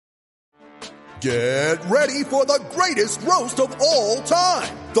Get ready for the greatest roast of all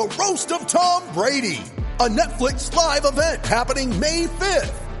time, the Roast of Tom Brady, a Netflix live event happening May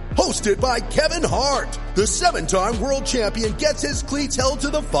 5th. Hosted by Kevin Hart, the 7-time world champion gets his cleats held to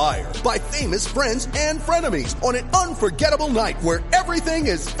the fire by famous friends and frenemies on an unforgettable night where everything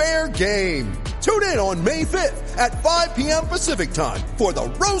is fair game. Tune in on May 5th at 5 p.m. Pacific time for the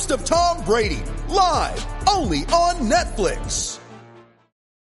Roast of Tom Brady, live only on Netflix.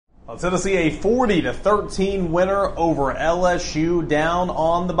 Tennessee a 40-13 winner over LSU down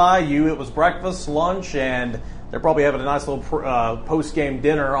on the Bayou. It was breakfast, lunch, and they're probably having a nice little post-game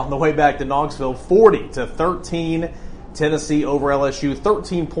dinner on the way back to Knoxville. 40-13, Tennessee over LSU.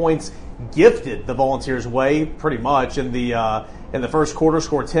 13 points gifted the Volunteers' way, pretty much, in the first quarter.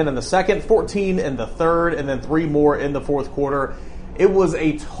 Scored 10 in the second, 14 in the third, and then 3 more in the fourth quarter. It was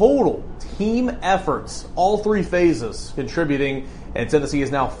a total team efforts, all 3 phases contributing, and Tennessee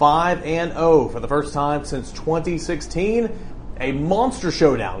is now 5-0 for the first time since 2016. A monster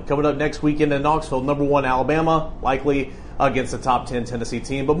showdown coming up next weekend in Knoxville. Number 1 Alabama, likely against the top 10 Tennessee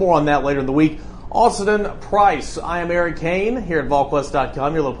team. But more on that later in the week. Austin Price, I am Eric Kane here at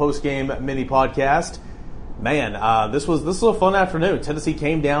VolQuest.com, your little post-game mini podcast. Man, this was a fun afternoon. Tennessee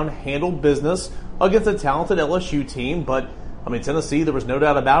came down, handled business against a talented LSU team. But, I mean, Tennessee, there was no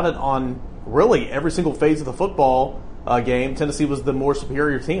doubt about it on really every single phase of the football game. Tennessee was the more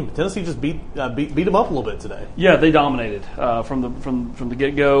superior team. Tennessee just beat them up a little bit today. Yeah, they dominated from the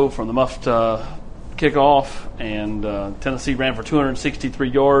get-go, from the muffed kickoff, and Tennessee ran for 263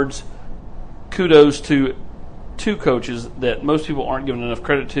 yards. Kudos to 2 coaches that most people aren't giving enough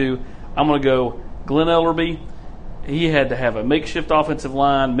credit to. I'm going to go Glenn Ellerby. He had to have a makeshift offensive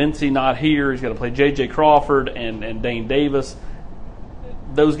line. Mincy not here. He's got to play J.J. Crawford and Dane Davis.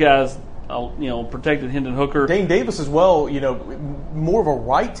 Those guys, protected Hendon Hooker. Dane Davis as well, more of a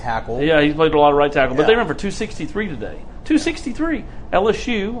right tackle. Yeah, he's played a lot of right tackle. But they ran for 263 today. 263.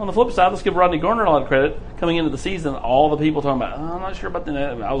 LSU, on the flip side, let's give Rodney Garner a lot of credit. Coming into the season, all the people talking about, I'm not sure about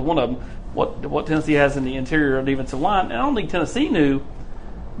that. I was one of them. What Tennessee has in the interior defensive line. And I don't think Tennessee knew,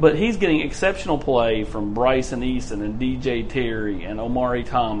 but he's getting exceptional play from Bryson Easton and DJ Terry and Omari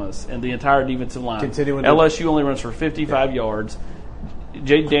Thomas and the entire defensive line. LSU only runs for 55 yards.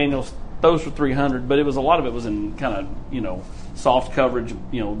 Jade Daniels throws for 300, but a lot of it was in kind of, soft coverage,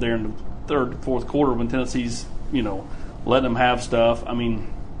 there in the third, fourth quarter when Tennessee's, letting them have stuff. I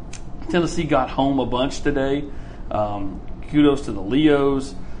mean, Tennessee got home a bunch today. Kudos to the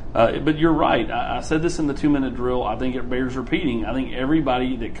Leos. But you're right. I said this in the 2-minute drill. I think it bears repeating. I think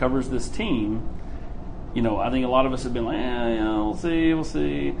everybody that covers this team, I think a lot of us have been like, we'll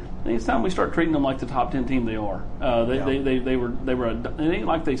see. I think it's time we start treating them like the top 10 team they are. It ain't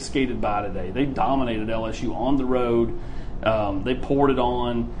like they skated by today. They dominated LSU on the road. They poured it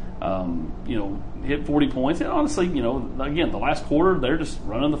on. Hit 40 points. And honestly, again, the last quarter, they're just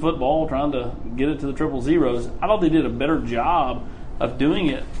running the football, trying to get it to the triple zeros. I thought they did a better job of doing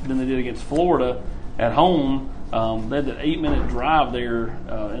it than they did against Florida at home. They had that 8-minute drive there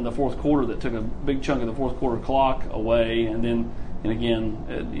in the fourth quarter that took a big chunk of the fourth quarter clock away. And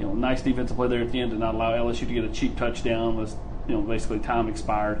again, nice defensive play there at the end to not allow LSU to get a cheap touchdown. Was basically time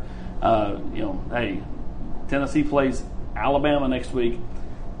expired. Hey, Tennessee plays Alabama next week.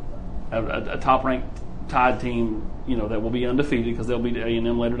 A top-ranked Tide team, that will be undefeated because they'll beat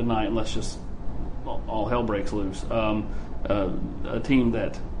A&M later tonight unless just all hell breaks loose. A team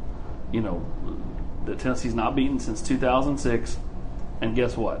that, that Tennessee's not beaten since 2006, and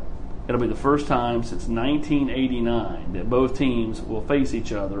guess what? It'll be the first time since 1989 that both teams will face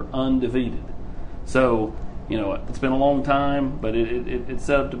each other undefeated. So, it's been a long time, but it's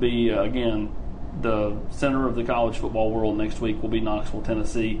set up to be, again, the center of the college football world next week will be Knoxville,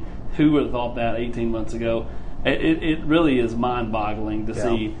 Tennessee. Who would have thought that 18 months ago? It really is mind-boggling to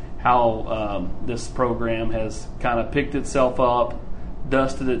see how this program has kind of picked itself up,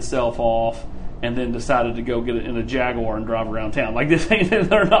 dusted itself off, and then decided to go get it in a Jaguar and drive around town. Like this ain't,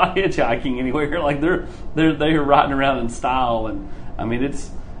 they're not hitchhiking anywhere. Like they're riding around in style, and I mean it's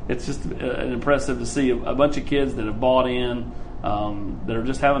just impressive to see a bunch of kids that have bought in, that are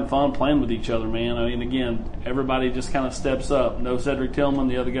just having fun playing with each other, man. I mean, again, everybody just kind of steps up. No Cedric Tillman,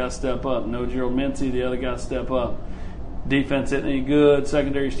 the other guys step up. No Gerald Mincy, the other guys step up. Defense isn't any good.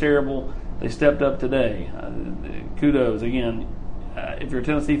 Secondary's terrible. They stepped up today. Kudos. Again, if you're a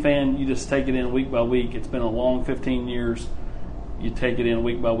Tennessee fan, you just take it in week by week. It's been a long 15 years. You take it in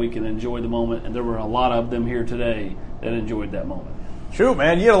week by week and enjoy the moment. And there were a lot of them here today that enjoyed that moment. True,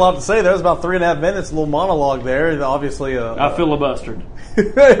 man. You had a lot to say. There was about 3.5 minutes, a little monologue there. Obviously, I filibustered.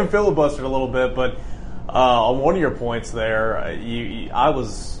 Filibustered a little bit, but on one of your points there, I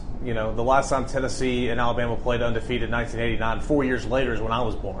was You know, the last time Tennessee and Alabama played undefeated in 1989, 4 years later is when I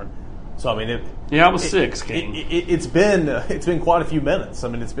was born. So I mean, I was 6. It's been quite a few minutes. I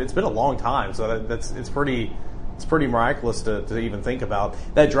mean, it's been a long time. So it's pretty miraculous to even think about.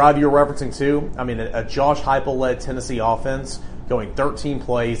 That drive you're referencing too. I mean, a Josh Heupel led Tennessee offense going 13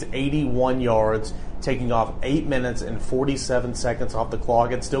 plays, 81 yards, taking off 8 minutes and 47 seconds off the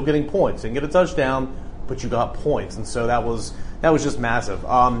clock, and still getting points. Didn't get a touchdown, but you got points, and so that was just massive.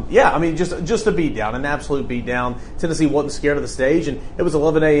 I mean, just a beatdown, an absolute beatdown. Tennessee wasn't scared of the stage, and it was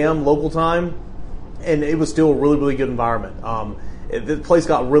 11 a.m. local time, and it was still a really, really good environment. The place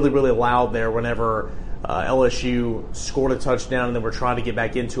got really, really loud there whenever LSU scored a touchdown, and then we're trying to get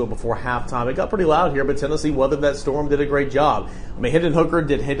back into it before halftime. It got pretty loud here, but Tennessee weathered that storm, did a great job. I mean, Hendon Hooker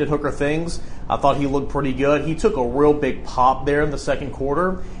did Hendon Hooker things. I thought he looked pretty good. He took a real big pop there in the second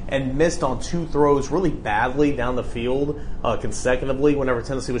quarter and missed on 2 throws really badly down the field consecutively whenever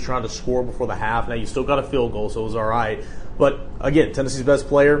Tennessee was trying to score before the half. Now, you still got a field goal, so it was all right. But, again, Tennessee's best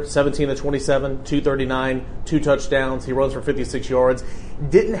player, 17 of 27, 239, 2 touchdowns. He runs for 56 yards.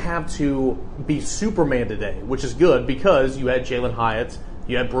 Didn't have to be Superman today, which is good because you had Jalen Hyatt,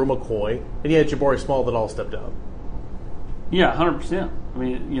 you had Brew McCoy, and you had Jabari Small that all stepped up. Yeah, 100%. I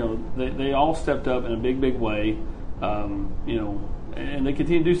mean, you know, they all stepped up in a big, big way, you know, and they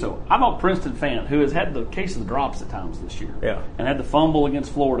continue to do so. I'm a Princeton fan who has had the case of the drops at times this year, and had the fumble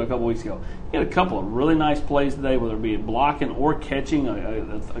against Florida a couple weeks ago. He had a couple of really nice plays today, whether it be blocking or catching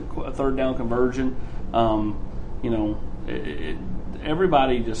a third down conversion. You know,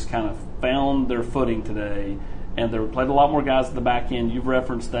 everybody just kind of found their footing today, and they played a lot more guys at the back end. You've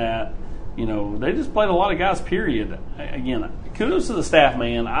referenced that. You know, they just played a lot of guys, period. Again, kudos to the staff,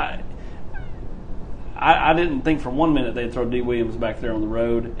 man. I didn't think for 1 minute they'd throw D. Williams back there on the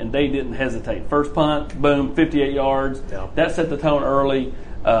road, and they didn't hesitate. First punt, boom, 58 yards. Yeah. That set the tone early.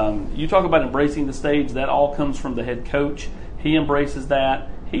 You talk about embracing the stage. That all comes from the head coach. He embraces that.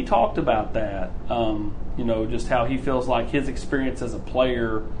 He talked about that, you know, just how he feels like his experience as a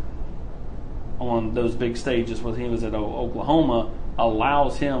player on those big stages when he was at Oklahoma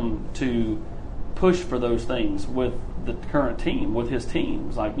allows him to push for those things with the current team, with his team.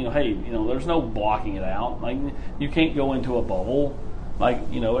 It's like, you know, hey, you know, there's no blocking it out. Like, you can't go into a bubble. Like,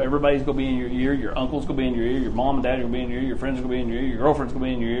 you know, everybody's going to be in your ear. Your uncle's going to be in your ear. Your mom and dad are going to be in your ear. Your friends are going to be in your ear. Your girlfriend's going to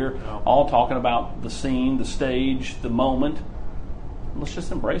be in your ear. All talking about the scene, the stage, the moment. Let's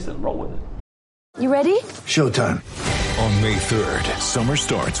just embrace it and roll with it. You ready? Showtime. On May 3rd, summer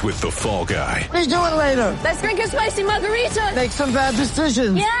starts with The Fall Guy. Let's do it later. Let's drink a spicy margarita. Make some bad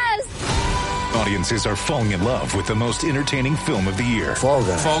decisions. Yes. Audiences are falling in love with the most entertaining film of the year. Fall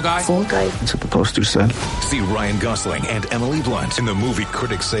Guy. Fall Guy? Fall Guy. That's what the poster said. See Ryan Gosling and Emily Blunt in the movie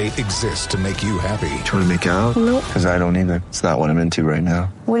critics say exists to make you happy. Trying to make it out? Nope. Because I don't either. It's not what I'm into right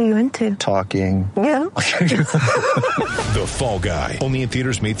now. What are you into? Talking. Yeah. The Fall Guy. Only in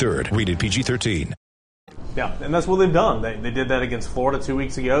theaters May 3rd. Rated PG-13. Yeah, and that's what they've done. They did that against Florida 2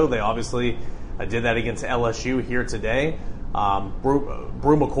 weeks ago. They obviously did that against LSU here today.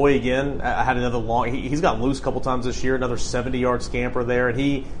 Brew McCoy again had another long. He's gotten loose a couple times this year. Another 70-yard scamper there, and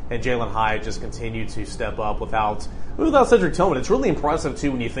he and Jalen Hyatt just continue to step up without Cedric Tillman. It's really impressive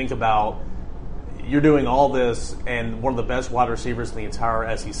too when you think about you're doing all this, and one of the best wide receivers in the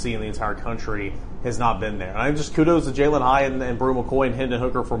entire SEC and the entire country has not been there. And I just kudos to Jalen Hyatt and Brew McCoy and Hendon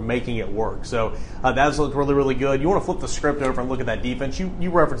Hooker for making it work. So that's looked really, really good. You want to flip the script over and look at that defense. You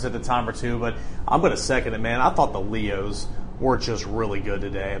referenced it a time or two, but I'm going to second it, man. I thought the Leos were just really good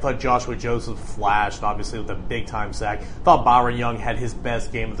today. I thought Joshua Joseph flashed, obviously, with a big-time sack. I thought Byron Young had his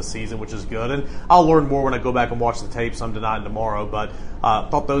best game of the season, which is good. And I'll learn more when I go back and watch the tape some tonight and tomorrow. But I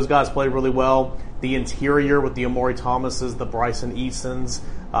thought those guys played really well. The interior with the Amari Thomases, the Bryson Eastons,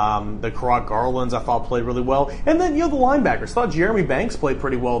 the Karok Garlands, I thought played really well. And then, the linebackers. I thought Jeremy Banks played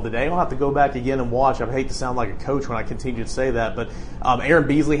pretty well today. I'll have to go back again and watch. I hate to sound like a coach when I continue to say that. But Aaron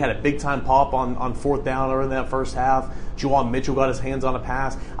Beasley had a big-time pop on fourth down early in that first half. Juwan Mitchell got his hands on a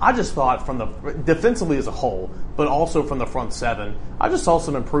pass. I just thought from the defensively as a whole, but also from the front seven, I just saw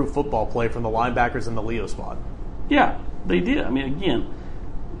some improved football play from the linebackers in the Leo spot. Yeah, they did. I mean, again,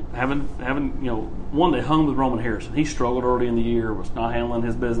 having one, they hung with Roman Harrison. He struggled early in the year, was not handling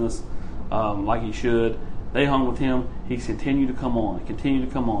his business like he should. They hung with him. He's continued to come on,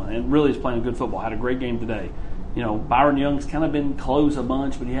 and really is playing good football. Had a great game today. Byron Young's kind of been close a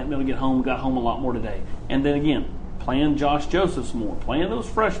bunch, but he hadn't been able to get home. Got home a lot more today. And then again, playing Josh Josephs more, playing those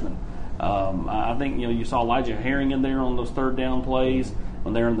freshmen. I think you saw Elijah Herring in there on those third down plays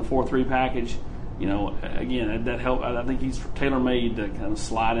when they're in the 4-3 package. Again, that helped. I think he's tailor-made to kind of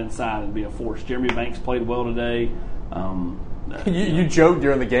slide inside and be a force. Jeremy Banks played well today. You joked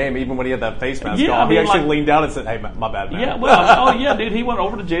during the game, even when he had that face mask Yeah, on. I mean, he actually like- leaned down and said, "Hey, my bad, man." Yeah, well, dude, he went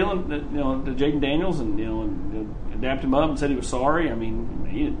over to Jalen, to Jaden Daniels, and dapped him up and said he was sorry. I mean,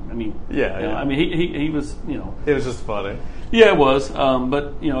 Yeah. I mean, he was, It was just funny. Yeah, it was.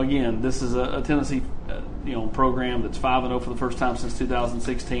 But again, this is a Tennessee, program that's 5-0 for the first time since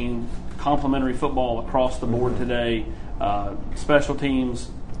 2016. Complimentary football across the board today. Special teams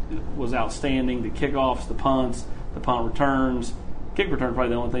was outstanding. The kickoffs, the punts, the punt returns. Kick return probably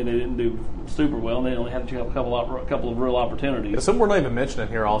the only thing they didn't do super well. They only had a couple of real opportunities. Yeah, something we're not even mentioning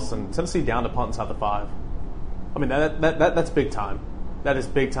here, Austin. Tennessee down to punt inside the 5. I mean, that's big time. That is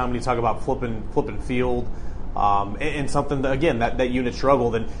big time when you talk about flipping field. And something that, again, that unit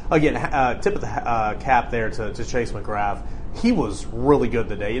struggled. And again, tip of the cap there to Chase McGrath. He was really good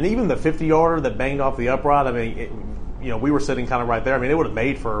today. And even the 50-yarder that banged off the upright, I mean, we were sitting kind of right there. I mean, it would have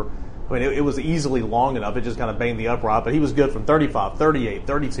made for, it was easily long enough. It just kind of banged the upright. But he was good from 35, 38,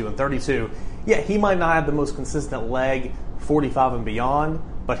 32, and 32. Yeah, he might not have the most consistent leg, 45 and beyond,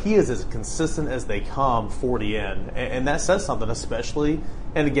 but he is as consistent as they come 40 in. And that says something, especially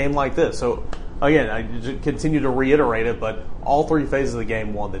in a game like this. So, again, I just continue to reiterate it, but all 3 phases of the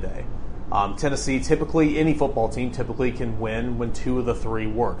game won today. Tennessee, typically, any football team typically can win when 2 of the 3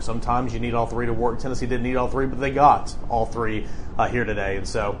 work. Sometimes you need all 3 to work. Tennessee didn't need all 3, but they got all 3 here today. And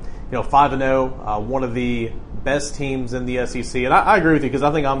so, 5-0, one of the best teams in the SEC. And I agree with you, because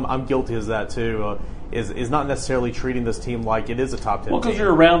I think I'm guilty of that too. Is not necessarily treating this team like it is a top 10 Well, because team.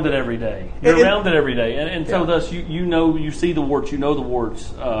 you're around it every day. And so thus you see the warts, the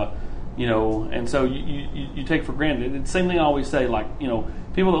warts, and so you take for granted. It's the same thing I always say, like,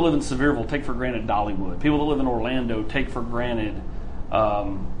 people that live in Sevierville take for granted Dollywood. People that live in Orlando take for granted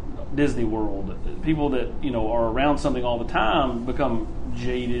Disney World. People that are around something all the time become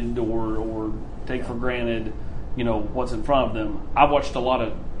jaded or take for granted what's in front of them. I've watched a lot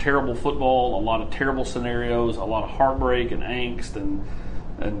of terrible football, a lot of terrible scenarios, a lot of heartbreak and angst and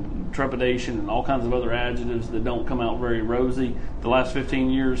trepidation and all kinds of other adjectives that don't come out very rosy. The last 15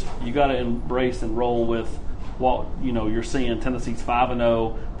 years, you got to embrace and roll with what you're seeing. Tennessee's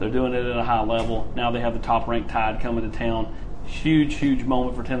 5-0. They're doing it at a high level. Now they have the top-ranked Tide coming to town. Huge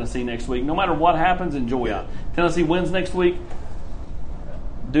moment for Tennessee next week. No matter what happens, enjoy it. Tennessee wins next week,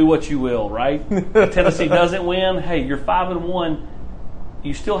 do what you will, right? If Tennessee doesn't win, hey, you're 5-1.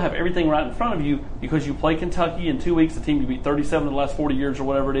 You still have everything right in front of you because you play Kentucky in 2 weeks, the team you beat 37 in the last 40 years or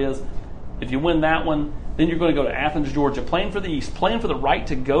whatever it is. If you win that one, then you're going to go to Athens, Georgia, playing for the East, playing for the right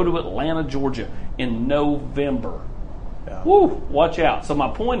to go to Atlanta, Georgia in November. Yeah. Woo! Watch out. So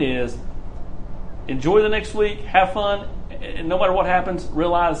my point is, enjoy the next week, have fun, and no matter what happens,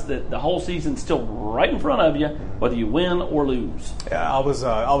 realize that the whole season's still right in front of you, whether you win or lose. Yeah, I was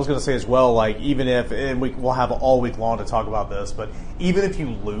going to say as well, like, even if, and we'll have all week long to talk about this, but even if you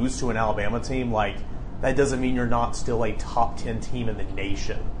lose to an Alabama team, like, that doesn't mean you're not still a top 10 team in the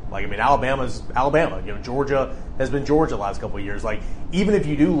nation. Like, I mean, Alabama's Alabama. Georgia has been Georgia the last couple of years. Like, even if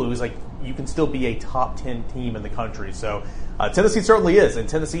you do lose, like, you can still be a top 10 team in the country. So Tennessee certainly is, and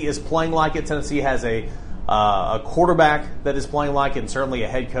Tennessee is playing like it. Tennessee has a quarterback that is playing like it, and certainly a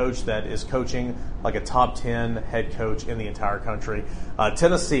head coach that is coaching like a top 10 head coach in the entire country.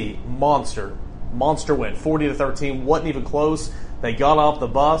 Tennessee, monster win, 40-13, wasn't even close. They got off the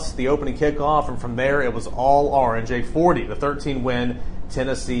bus, the opening kickoff, and from there it was all orange. A 40-13 win,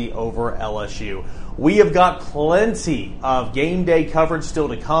 Tennessee over LSU. We have got plenty of game day coverage still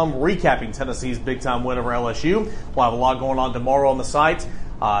to come, recapping Tennessee's big-time win over LSU. We'll have a lot going on tomorrow on the site.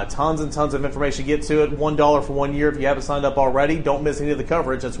 Tons and tons of information. Get to it. $1 for 1 year if you haven't signed up already. Don't miss any of the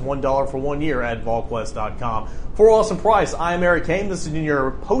coverage. That's $1 for 1 year at VolQuest.com. For Austin Price, I am Eric Kane. This is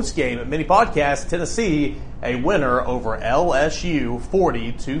your post-game mini podcast. Tennessee, a winner over LSU,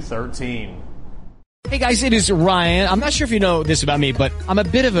 40-13. Hey guys, it is Ryan. I'm not sure if you know this about me, but I'm a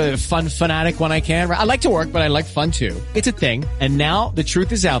bit of a fun fanatic when I can. I like to work, but I like fun too. It's a thing. And now the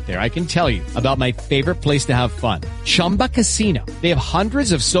truth is out there. I can tell you about my favorite place to have fun. Chumba Casino. They have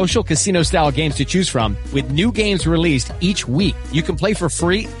hundreds of social casino style games to choose from with new games released each week. You can play for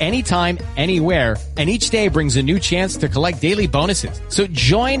free anytime, anywhere. And each day brings a new chance to collect daily bonuses. So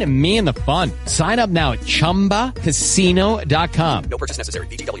join me in the fun. Sign up now at ChumbaCasino.com. No purchase necessary.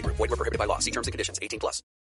 VGW Group. Void where prohibited by law. See terms and conditions. 18+.